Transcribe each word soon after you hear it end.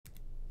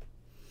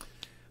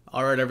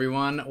All right,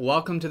 everyone.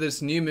 Welcome to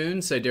this new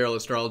moon Sidereal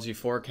Astrology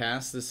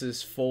forecast. This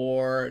is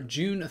for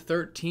June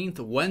 13th,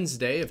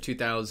 Wednesday of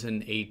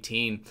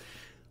 2018.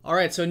 All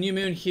right, so new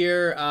moon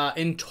here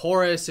in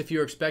Taurus. If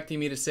you're expecting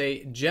me to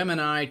say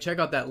Gemini, check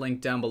out that link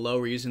down below.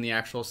 We're using the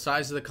actual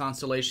size of the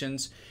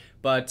constellations.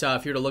 But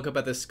if you were to look up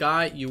at the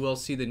sky, you will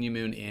see the new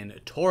moon in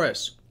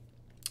Taurus.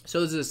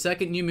 So this is the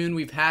second new moon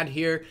we've had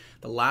here.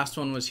 The last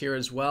one was here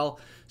as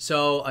well.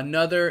 So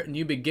another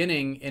new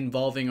beginning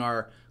involving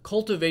our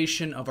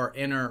cultivation of our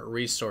inner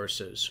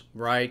resources,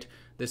 right?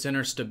 This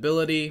inner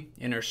stability,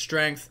 inner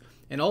strength,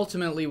 and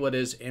ultimately what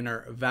is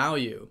inner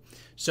value.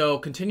 So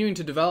continuing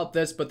to develop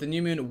this, but the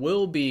new moon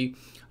will be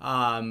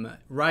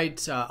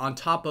right on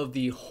top of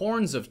the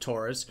horns of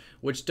Taurus,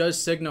 which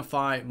does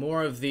signify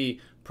more of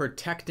the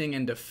protecting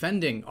and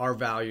defending our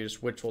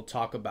values, which we'll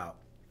talk about.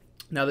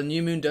 Now, the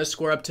new moon does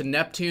square up to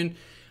Neptune,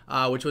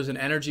 which was an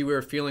energy we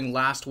were feeling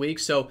last week.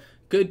 So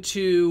good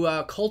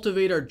to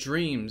cultivate our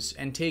dreams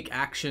and take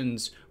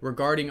actions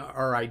regarding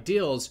our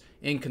ideals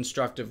in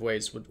constructive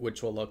ways,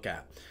 which we'll look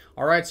at.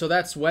 All right, so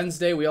that's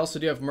Wednesday. We also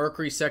do have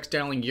Mercury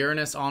sextiling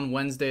Uranus on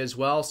Wednesday as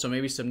well. So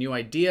maybe some new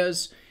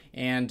ideas.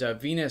 And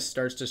Venus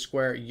starts to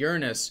square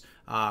Uranus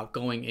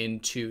going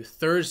into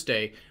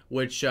Thursday,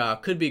 which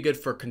could be good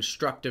for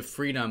constructive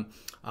freedom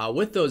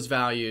with those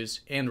values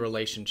and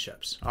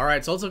relationships. All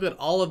right, so let's look at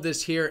all of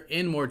this here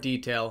in more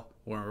detail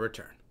when we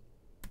return.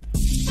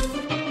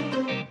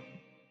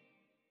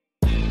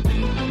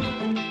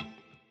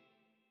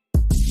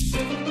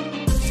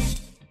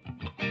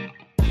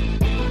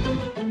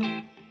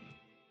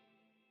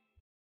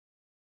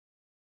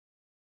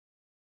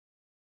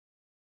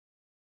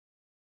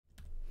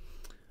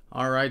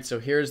 All right, so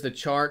here's the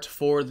chart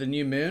for the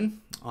new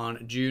moon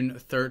on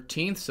June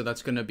 13th. So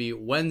that's going to be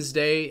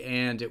Wednesday,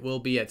 and it will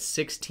be at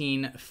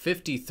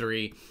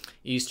 16:53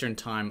 Eastern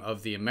Time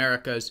of the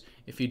Americas,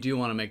 if you do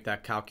want to make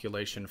that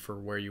calculation for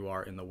where you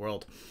are in the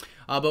world.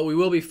 But we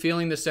will be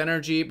feeling this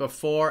energy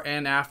before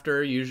and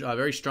after, usually,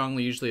 very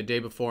strongly, usually a day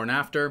before and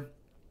after.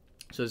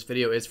 So this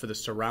video is for the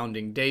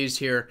surrounding days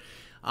here.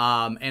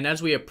 And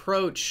as we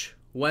approach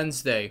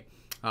Wednesday,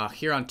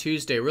 here on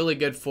Tuesday, really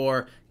good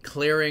for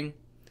clearing,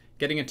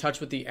 getting in touch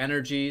with the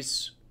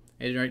energies,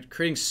 and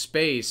creating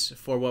space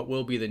for what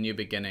will be the new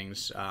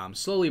beginnings,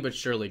 slowly but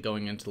surely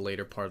going into the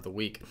later part of the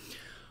week.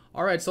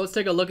 All right, so let's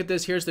take a look at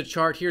this. Here's the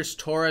chart. Here's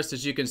Taurus.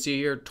 As you can see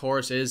here,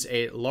 Taurus is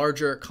a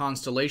larger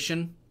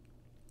constellation.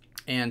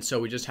 And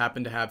so we just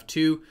happen to have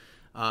two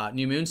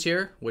new moons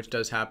here, which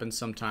does happen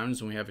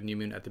sometimes when we have a new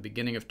moon at the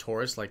beginning of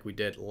Taurus, like we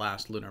did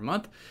last lunar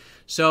month.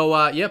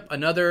 So, yep,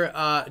 another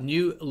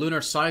new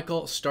lunar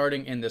cycle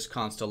starting in this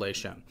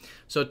constellation.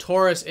 So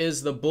Taurus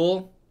is the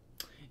bull.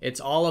 It's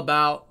all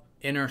about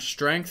inner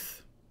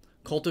strength,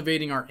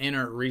 cultivating our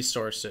inner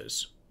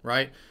resources,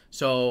 right?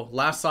 So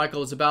last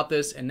cycle was about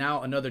this, and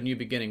now another new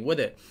beginning with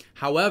it.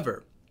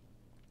 However,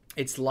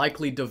 it's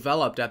likely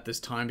developed at this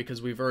time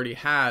because we've already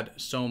had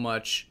so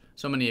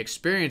many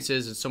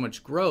experiences and so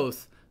much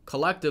growth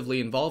collectively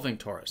involving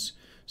Taurus.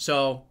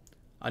 So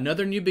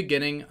another new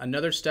beginning,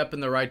 another step in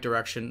the right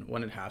direction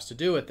when it has to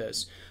do with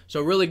this.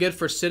 So really good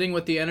for sitting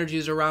with the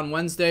energies around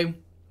Wednesday.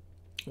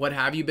 What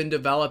have you been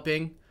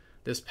developing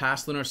this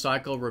past lunar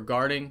cycle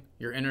regarding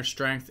your inner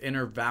strength,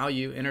 inner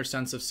value, inner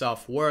sense of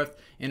self-worth,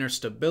 inner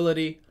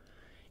stability,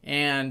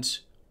 and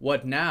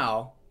what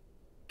now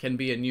can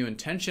be a new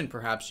intention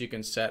perhaps you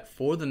can set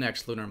for the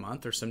next lunar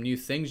month, or some new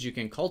things you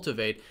can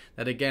cultivate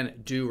that again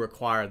do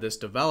require this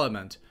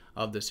development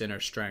of this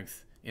inner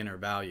strength, inner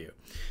value.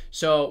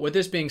 So with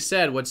this being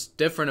said, what's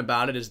different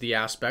about it is the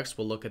aspects.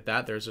 We'll look at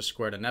that. There's a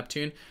square to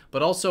Neptune,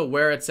 but also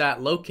where it's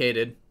at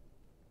located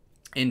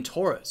in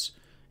Taurus.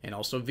 And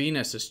also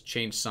Venus has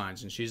changed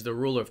signs, and she's the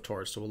ruler of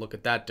Taurus, so we'll look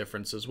at that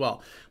difference as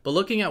well. But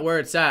looking at where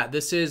it's at,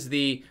 this is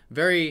the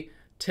very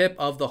tip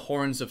of the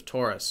horns of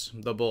Taurus,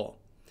 the bull.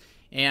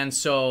 And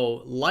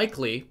so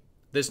likely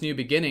this new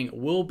beginning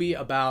will be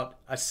about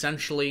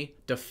essentially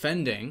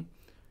defending,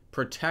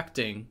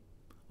 protecting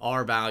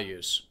our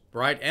values,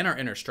 right? And our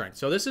inner strength.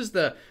 So this is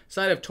the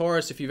side of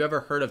Taurus, if you've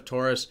ever heard of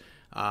Taurus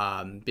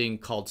being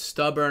called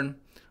stubborn,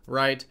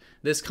 right?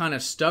 This kind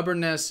of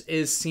stubbornness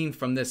is seen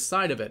from this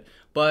side of it,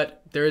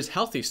 but there is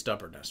healthy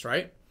stubbornness,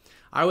 right?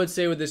 I would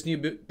say with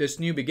this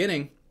new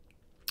beginning,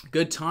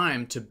 good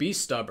time to be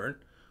stubborn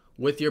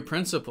with your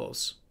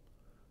principles,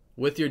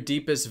 with your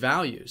deepest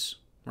values,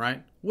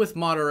 right? With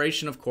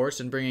moderation, of course,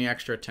 and bringing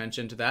extra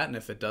attention to that. And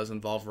if it does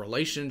involve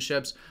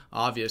relationships,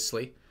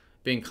 obviously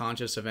being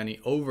conscious of any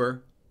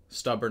over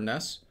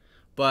stubbornness.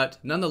 But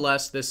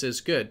nonetheless, this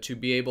is good to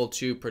be able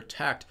to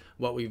protect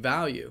what we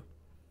value,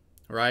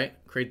 right?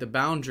 Create the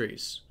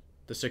boundaries,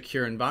 the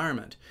secure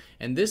environment.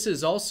 And this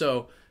is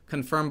also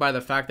confirmed by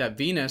the fact that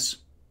Venus,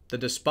 the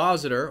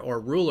dispositor or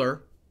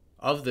ruler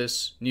of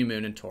this new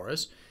moon in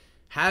Taurus,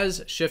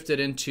 has shifted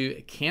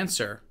into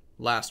Cancer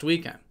last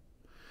weekend.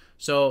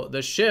 So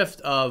the shift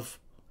of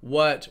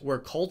what we're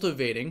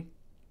cultivating,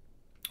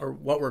 or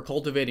what we're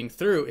cultivating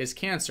through, is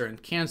Cancer.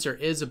 And Cancer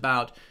is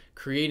about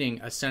creating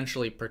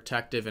essentially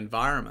protective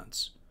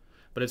environments.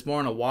 But it's more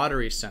in a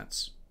watery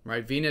sense.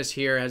 right? Venus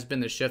here has been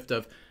the shift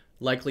of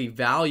likely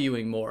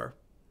valuing more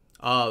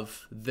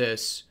of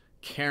this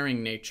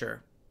caring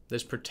nature,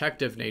 this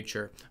protective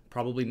nature.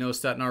 Probably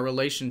notice that in our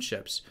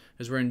relationships,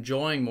 as we're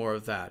enjoying more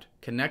of that,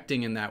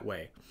 connecting in that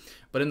way.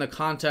 But in the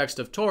context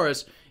of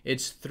Taurus,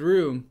 it's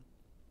through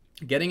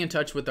getting in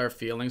touch with our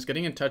feelings,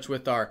 getting in touch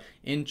with our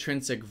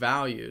intrinsic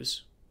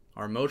values,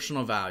 our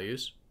emotional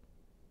values,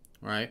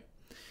 right?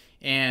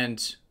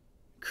 And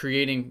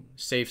creating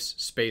safe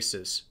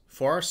spaces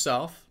for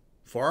ourselves,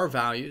 for our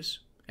values,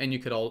 and you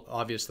could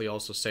obviously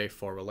also say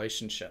for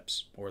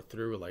relationships or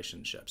through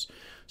relationships.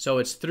 So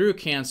it's through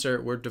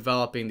Cancer we're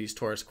developing these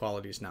Taurus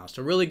qualities now.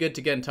 So really good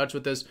to get in touch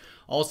with this.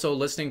 Also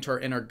listening to our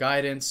inner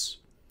guidance,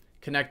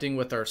 connecting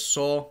with our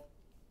soul,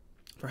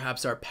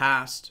 perhaps our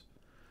past,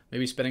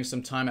 maybe spending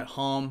some time at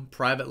home,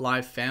 private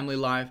life, family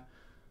life.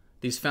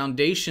 These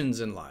foundations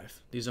in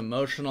life, these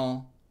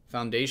emotional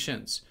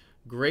foundations,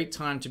 great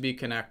time to be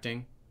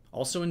connecting,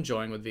 also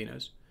enjoying with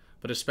Venus,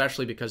 but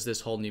especially because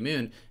this whole new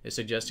moon is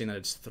suggesting that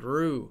it's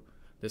through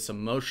this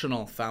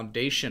emotional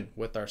foundation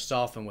with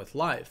ourself and with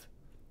life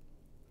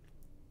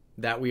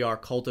that we are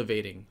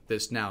cultivating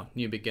this now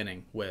new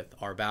beginning with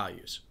our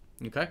values.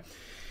 Okay?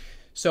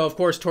 So, of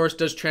course, Taurus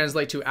does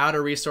translate to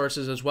outer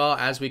resources as well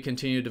as we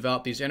continue to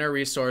develop these inner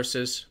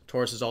resources.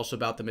 Taurus is also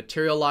about the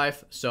material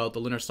life. So the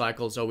lunar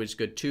cycle is always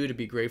good, too, to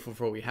be grateful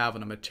for what we have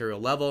on a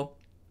material level,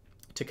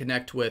 to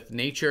connect with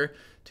nature,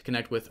 to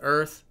connect with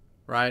Earth,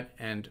 right?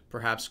 And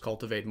perhaps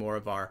cultivate more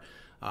of our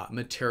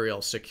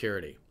material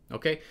security.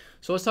 Okay,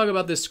 so let's talk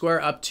about this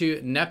square up to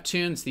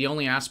Neptune. It's the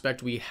only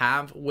aspect we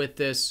have with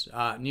this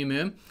new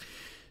moon.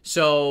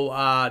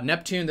 So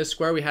Neptune, this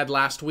square we had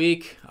last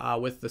week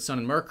with the Sun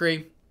and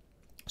Mercury.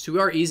 So we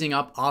are easing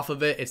up off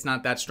of it. It's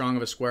not that strong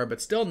of a square,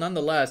 but still,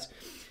 nonetheless,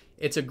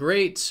 it's a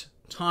great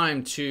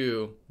time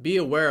to be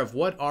aware of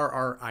what are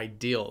our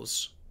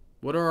ideals,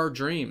 what are our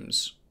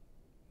dreams,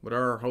 what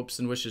are our hopes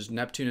and wishes.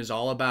 Neptune is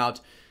all about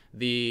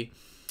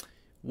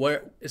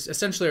what is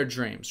essentially our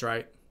dreams,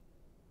 right?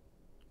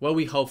 What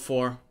we hope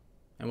for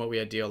and what we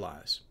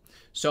idealize.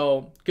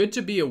 So good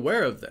to be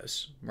aware of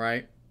this,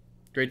 right?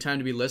 Great time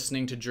to be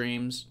listening to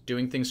dreams,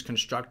 doing things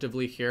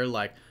constructively here,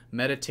 like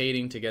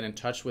meditating to get in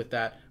touch with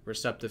that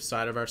receptive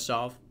side of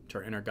ourselves, to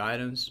our inner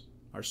guidance,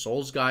 our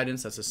soul's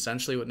guidance. That's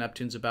essentially what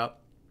Neptune's about.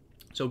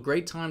 So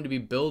great time to be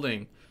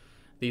building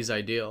these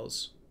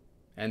ideals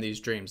and these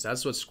dreams.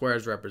 That's what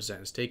squares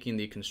represent, is taking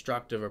the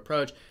constructive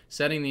approach,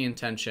 setting the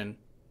intention,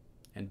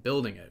 and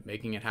building it,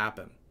 making it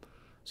happen.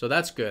 So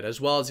that's good,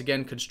 as well as,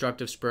 again,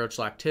 constructive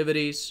spiritual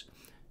activities,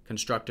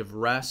 constructive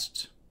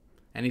rest,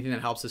 anything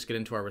that helps us get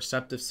into our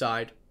receptive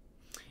side,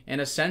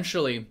 and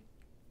essentially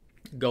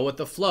go with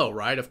the flow,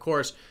 right? Of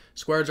course,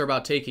 squares are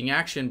about taking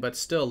action, but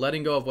still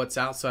letting go of what's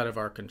outside of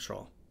our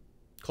control.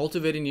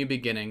 Cultivating new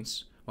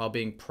beginnings while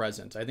being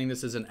present. I think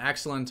this is an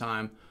excellent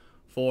time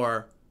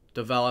for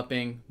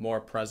developing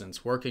more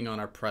presence, working on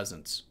our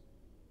presence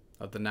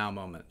of the now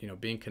moment,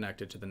 being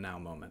connected to the now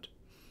moment.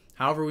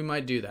 However we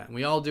might do that, and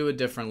we all do it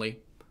differently.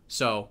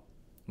 So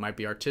it might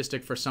be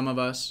artistic for some of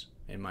us,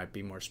 it might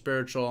be more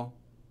spiritual,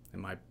 it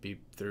might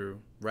be through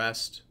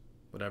rest,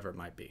 whatever it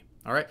might be.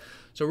 All right,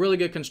 so really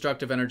good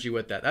constructive energy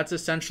with that. That's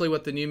essentially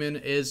what the new moon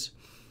is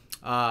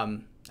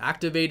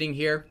activating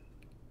here.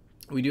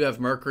 We do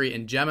have Mercury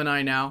in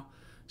Gemini now,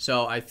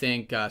 so I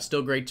think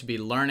still great to be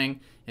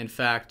learning. In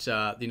fact,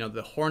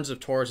 the horns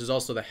of Taurus is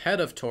also the head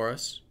of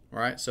Taurus,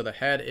 right? So the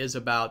head is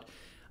about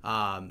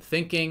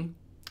thinking,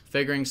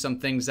 figuring some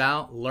things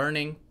out,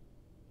 learning.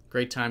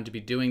 Great time to be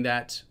doing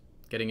that,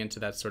 getting into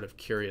that sort of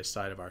curious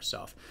side of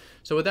ourself.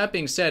 So with that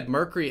being said,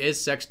 Mercury is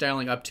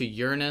sextiling up to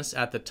Uranus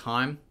at the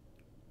time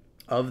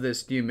of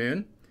this new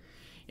moon.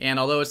 And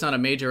although it's not a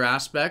major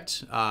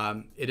aspect,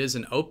 it is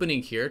an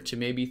opening here to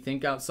maybe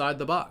think outside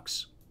the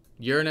box.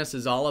 Uranus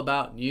is all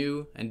about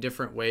new and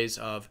different ways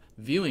of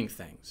viewing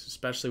things,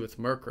 especially with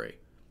Mercury,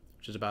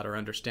 which is about our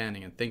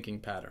understanding and thinking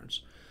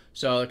patterns.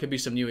 So there could be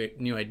some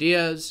new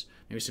ideas,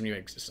 maybe some new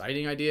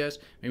exciting ideas,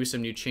 maybe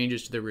some new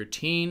changes to the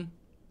routine.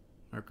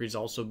 Mercury is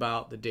also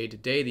about the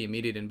day-to-day, the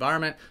immediate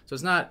environment. So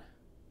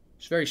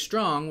it's very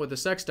strong with the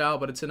sextile,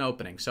 but it's an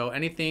opening. So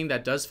anything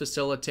that does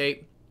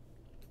facilitate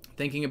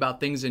thinking about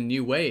things in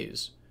new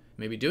ways,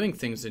 maybe doing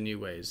things in new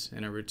ways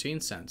in a routine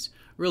sense,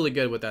 really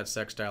good with that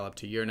sextile up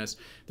to Uranus.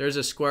 There's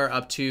a square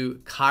up to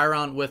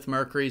Chiron with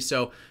Mercury.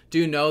 So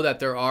do know that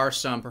there are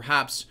some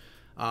perhaps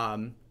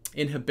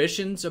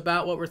inhibitions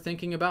about what we're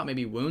thinking about,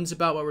 maybe wounds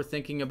about what we're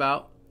thinking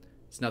about.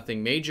 It's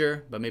nothing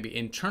major, but maybe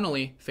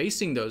internally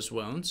facing those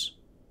wounds,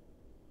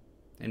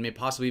 and maybe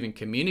possibly even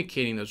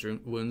communicating those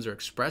wounds or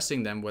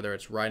expressing them, whether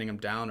it's writing them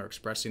down or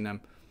expressing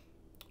them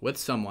with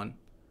someone.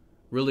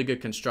 Really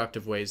good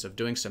constructive ways of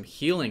doing some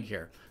healing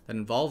here that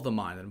involve the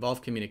mind, that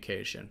involve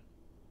communication.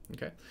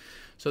 Okay,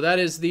 so that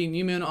is the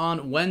new moon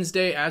on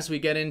Wednesday. As we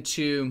get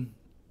into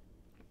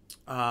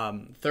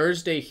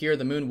Thursday here,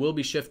 the moon will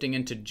be shifting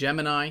into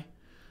Gemini.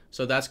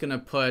 So that's going to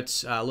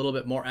put a little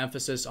bit more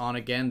emphasis on,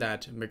 again,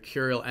 that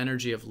mercurial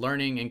energy of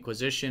learning,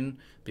 inquisition.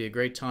 Be a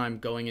great time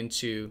going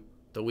into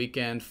the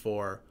weekend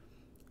for,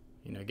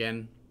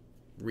 again,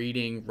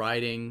 reading,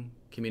 writing,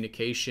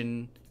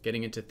 communication,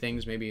 getting into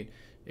things, maybe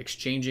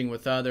exchanging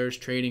with others,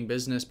 trading,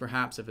 business,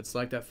 perhaps, if it's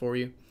like that for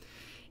you.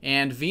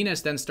 And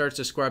Venus then starts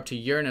to square up to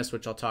Uranus,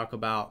 which I'll talk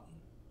about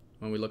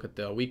when we look at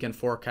the weekend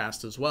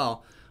forecast as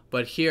well.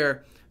 But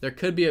here, there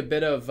could be a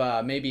bit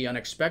of maybe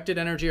unexpected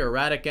energy or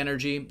erratic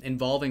energy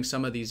involving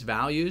some of these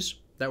values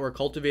that we're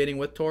cultivating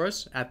with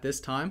Taurus at this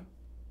time,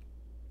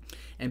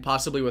 and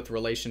possibly with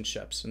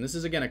relationships. And this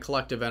is, again, a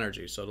collective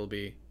energy, so it'll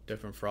be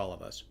different for all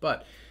of us.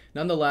 But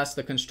nonetheless,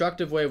 the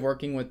constructive way of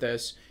working with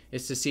this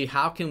is to see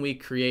how can we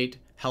create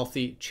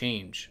healthy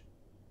change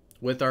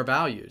with our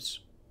values.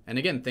 And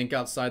again, think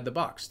outside the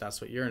box.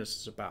 That's what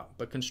Uranus is about,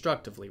 but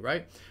constructively,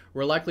 right?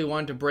 We're likely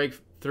wanting to break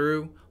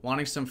through,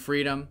 wanting some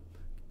freedom.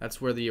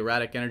 That's where the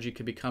erratic energy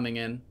could be coming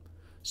in.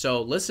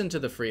 So listen to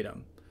the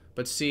freedom,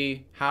 but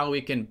see how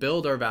we can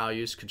build our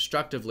values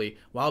constructively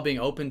while being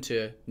open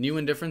to new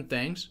and different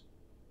things,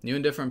 new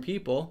and different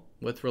people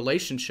with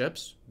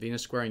relationships,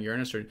 Venus squaring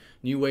Uranus, or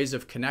new ways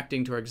of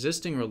connecting to our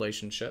existing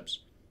relationships,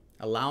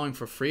 allowing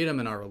for freedom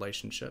in our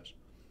relationships,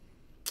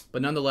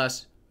 but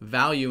nonetheless,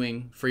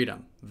 valuing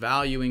freedom,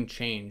 valuing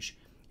change,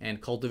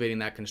 and cultivating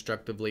that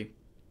constructively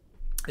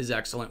is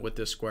excellent with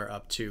this square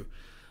up to,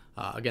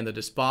 again, the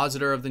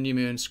dispositor of the new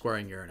moon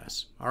squaring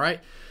Uranus. All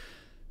right.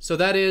 So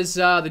that is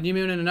the new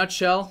moon in a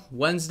nutshell.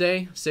 Wednesday,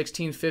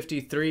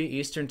 1653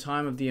 Eastern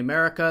Time of the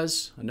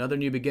Americas. Another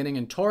new beginning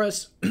in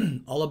Taurus,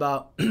 all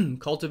about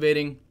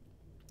cultivating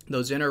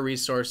those inner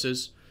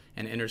resources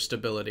and inner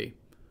stability,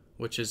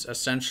 which is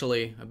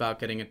essentially about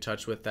getting in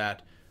touch with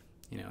that,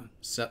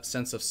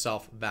 sense of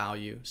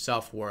self-value,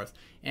 self-worth,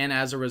 and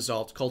as a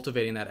result,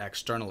 cultivating that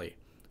externally.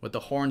 With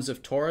the horns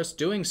of Taurus,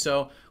 doing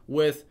so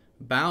with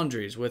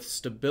boundaries, with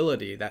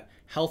stability, that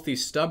healthy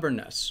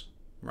stubbornness,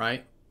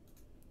 right?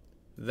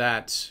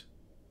 That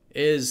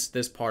is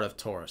this part of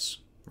Taurus,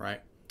 right?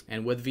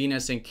 And with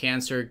Venus in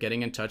Cancer,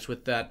 getting in touch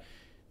with that,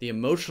 the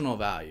emotional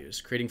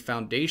values, creating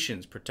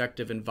foundations,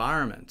 protective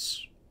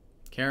environments,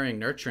 caring,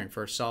 nurturing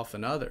for self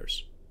and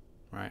others,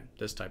 right?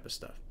 This type of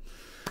stuff.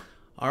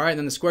 All right, and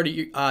then the square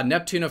to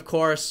Neptune, of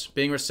course,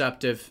 being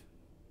receptive.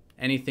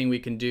 Anything we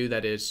can do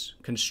that is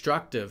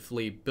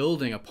constructively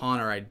building upon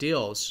our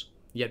ideals,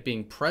 yet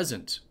being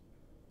present,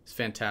 is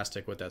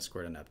fantastic with that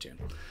square to Neptune.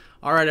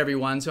 All right,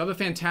 everyone. So have a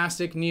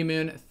fantastic new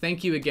moon.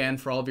 Thank you again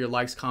for all of your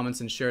likes,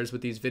 comments, and shares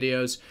with these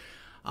videos.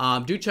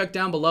 Do check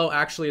down below,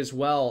 actually, as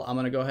well. I'm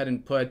going to go ahead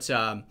and put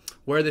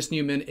where this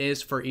new moon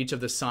is for each of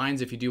the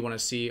signs if you do want to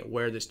see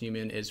where this new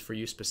moon is for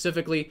you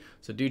specifically.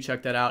 So do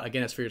check that out.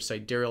 Again, it's for your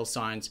sidereal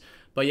signs.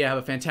 But yeah, have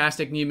a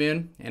fantastic new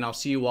moon, and I'll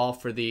see you all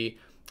for the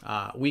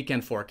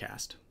weekend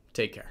forecast.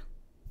 Take care.